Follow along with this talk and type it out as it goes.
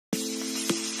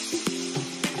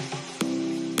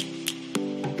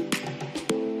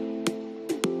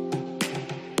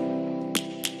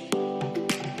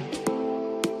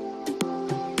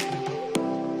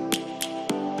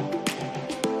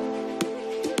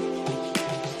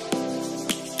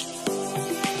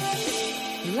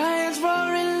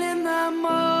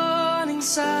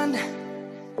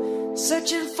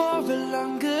searching for a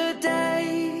longer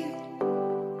day.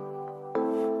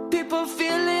 People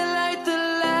feeling like the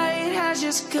light has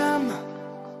just come.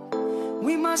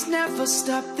 We must never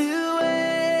stop the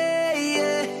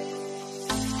way.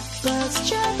 Birds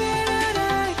jumping and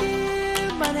I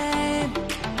hear my name,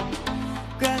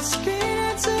 grasping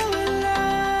into a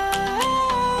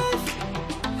life.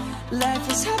 Life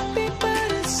is happy but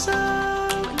it's so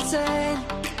insane.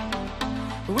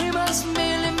 We must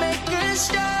merely make a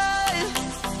start.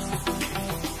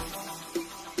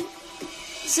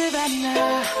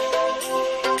 Savannah,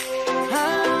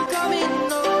 I'm coming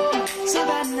home.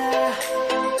 Savannah,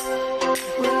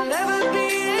 we'll never be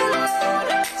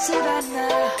alone.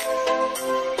 Savannah,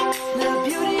 the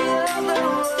beauty of the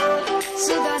world.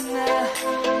 Savannah,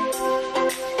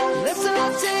 let's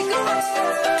all take a walk.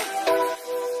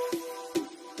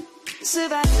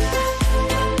 Savannah.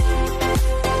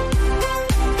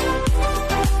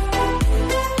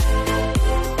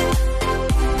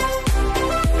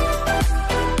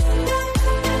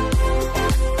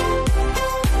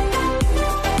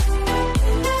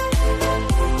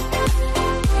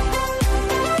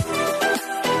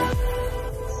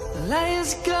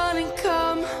 Lion's gonna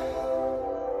come.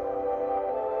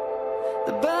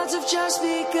 The birds have just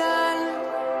begun.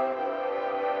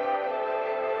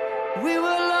 We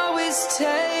will always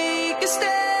take a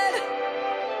stand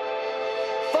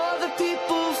for the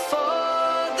people, for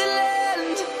the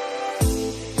land.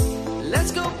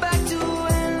 Let's go back to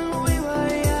when we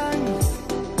were young.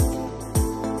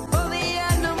 For the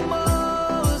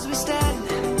animals we stand.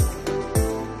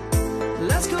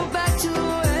 Let's go back to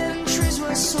when trees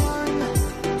were swung.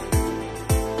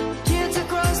 Kids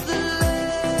across the land.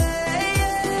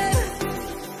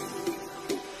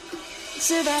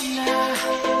 Savannah,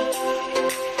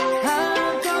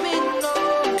 I'm coming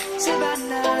home.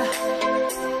 Savannah,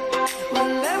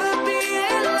 we'll never be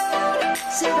alone.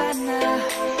 Savannah,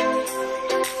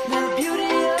 the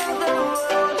beauty of the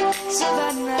world.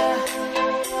 Savannah,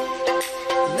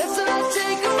 let's all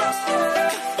take a walk.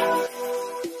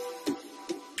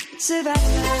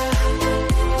 Savannah,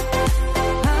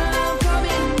 I'm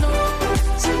coming home.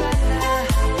 Savannah,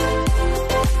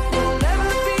 we'll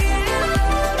never be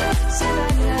alone.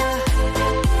 Savannah,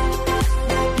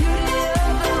 the beauty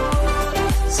of the world.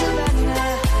 Savannah,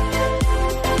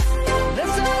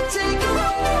 let's all take a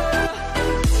walk.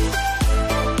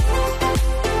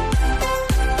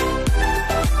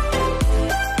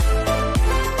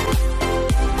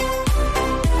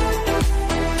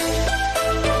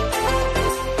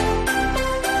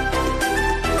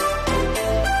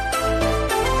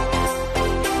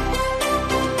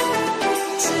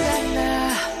 Savannah,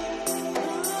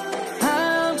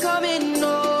 I'm coming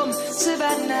home.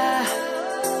 Savannah,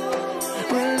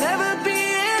 we'll never be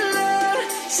alone.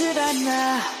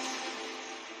 Savannah.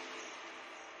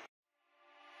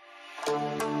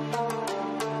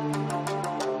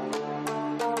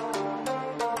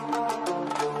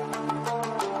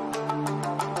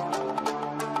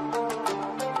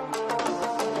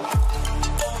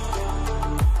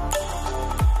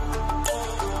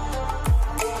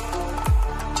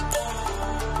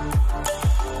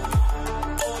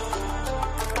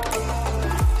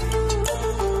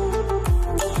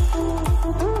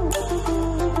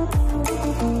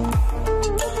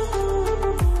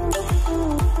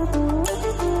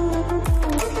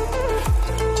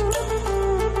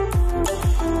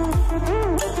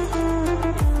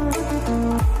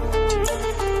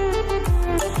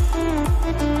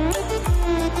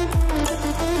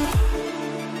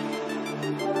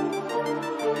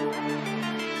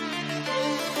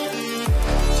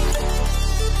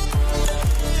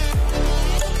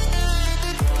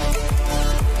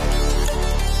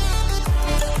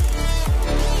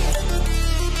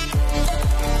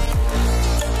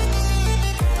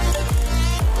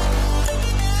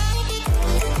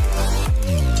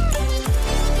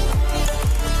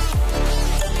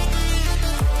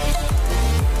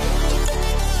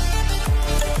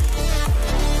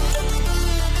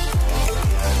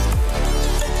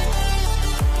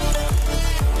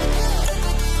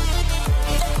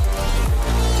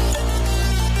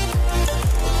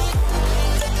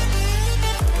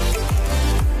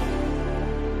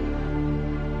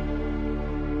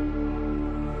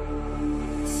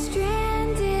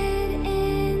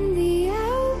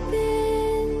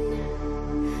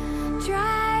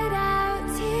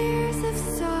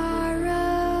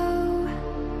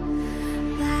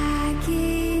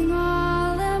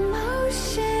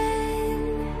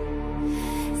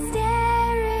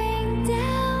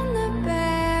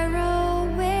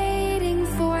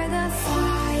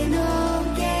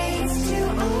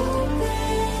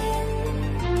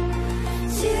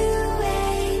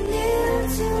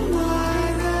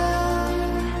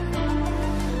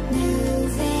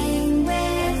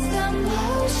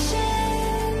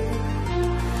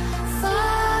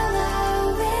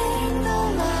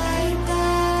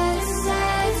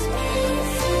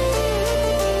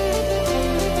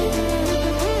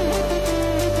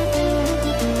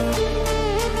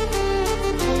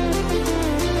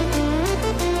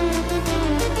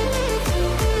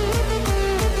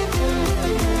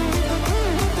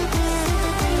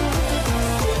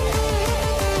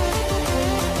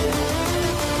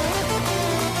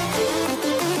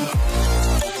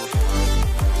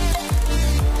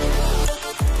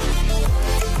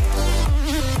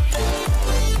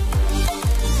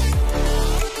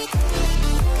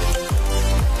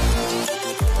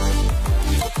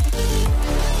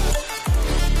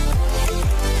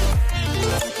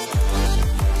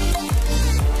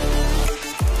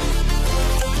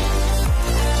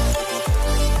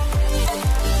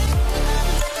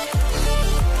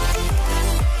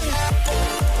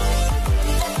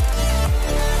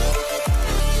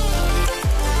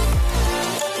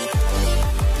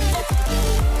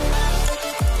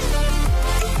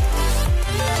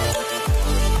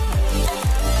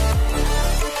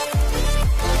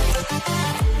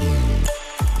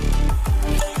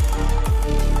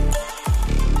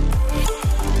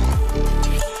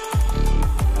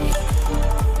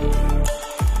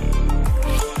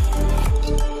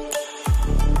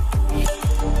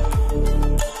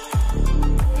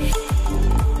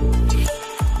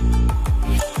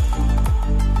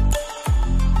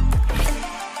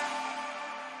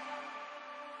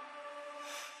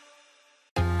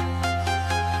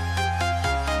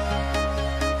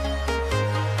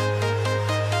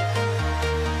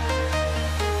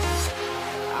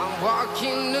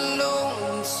 walking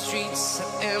alone, the streets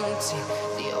are empty.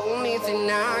 The only thing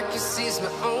I can see is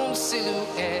my own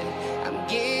silhouette. I'm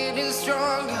getting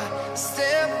stronger,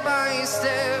 step by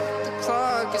step. The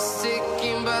clock is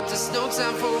ticking, but there's no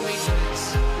time for me.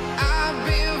 I've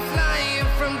been flying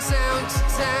from town to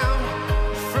town,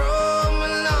 from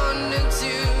London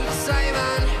to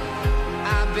Taiwan.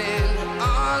 I've been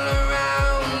all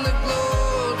around the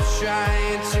globe,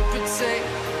 trying to protect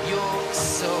your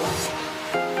soul.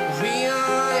 We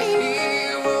are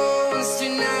heroes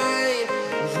tonight.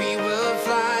 We will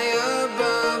fly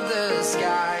above the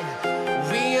sky.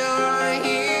 We are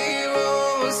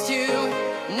heroes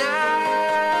tonight.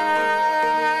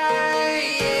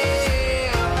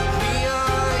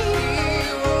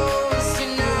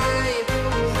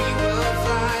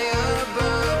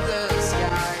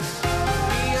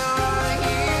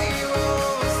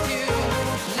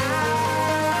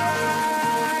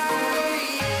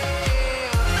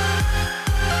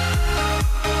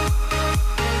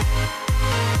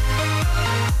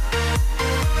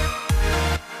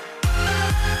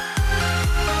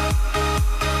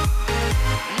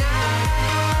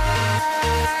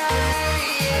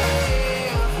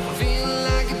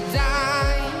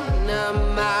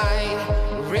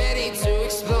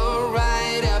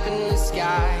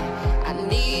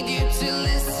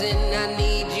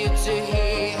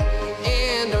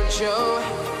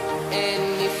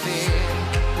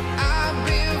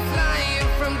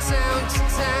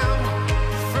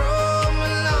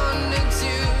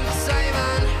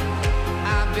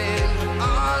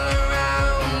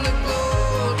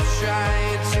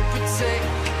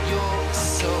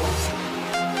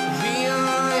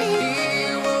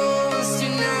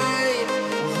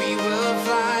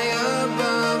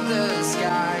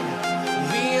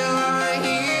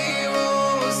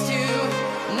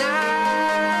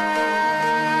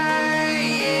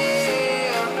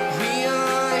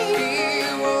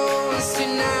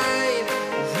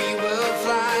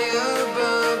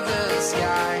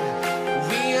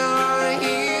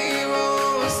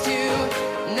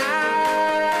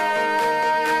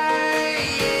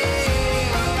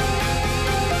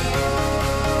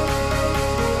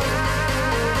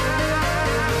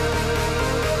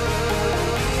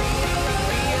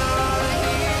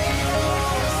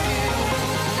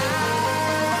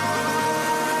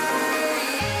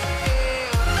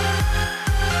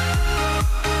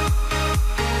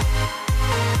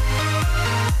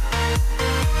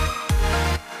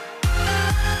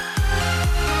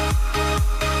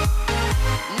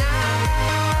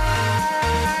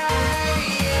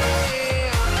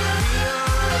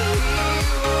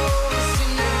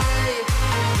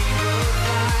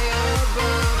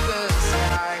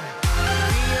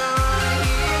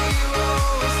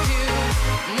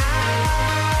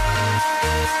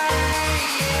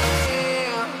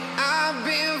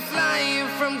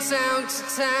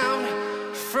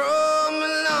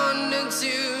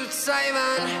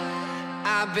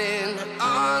 I've been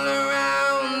all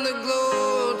around the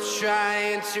globe,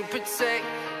 trying to protect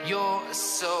your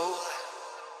soul.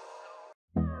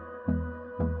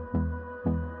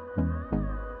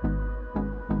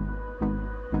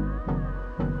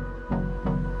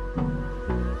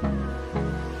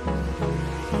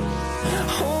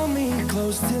 Hold me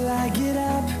close till I get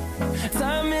up.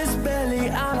 Time is barely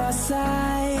on our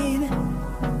side.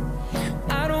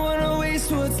 I don't wanna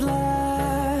waste what's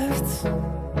left.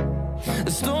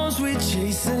 The storms we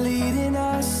chase are leading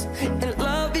us, and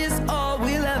love is all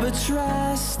we'll ever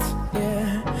trust.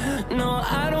 Yeah, no,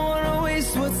 I don't wanna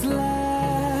waste what's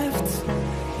left.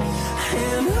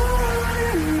 And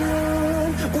on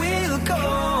we'll go,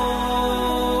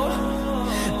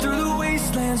 through the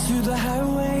wastelands, through the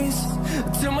highways,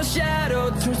 till my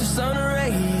shadow turns to sun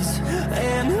rays.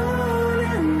 And on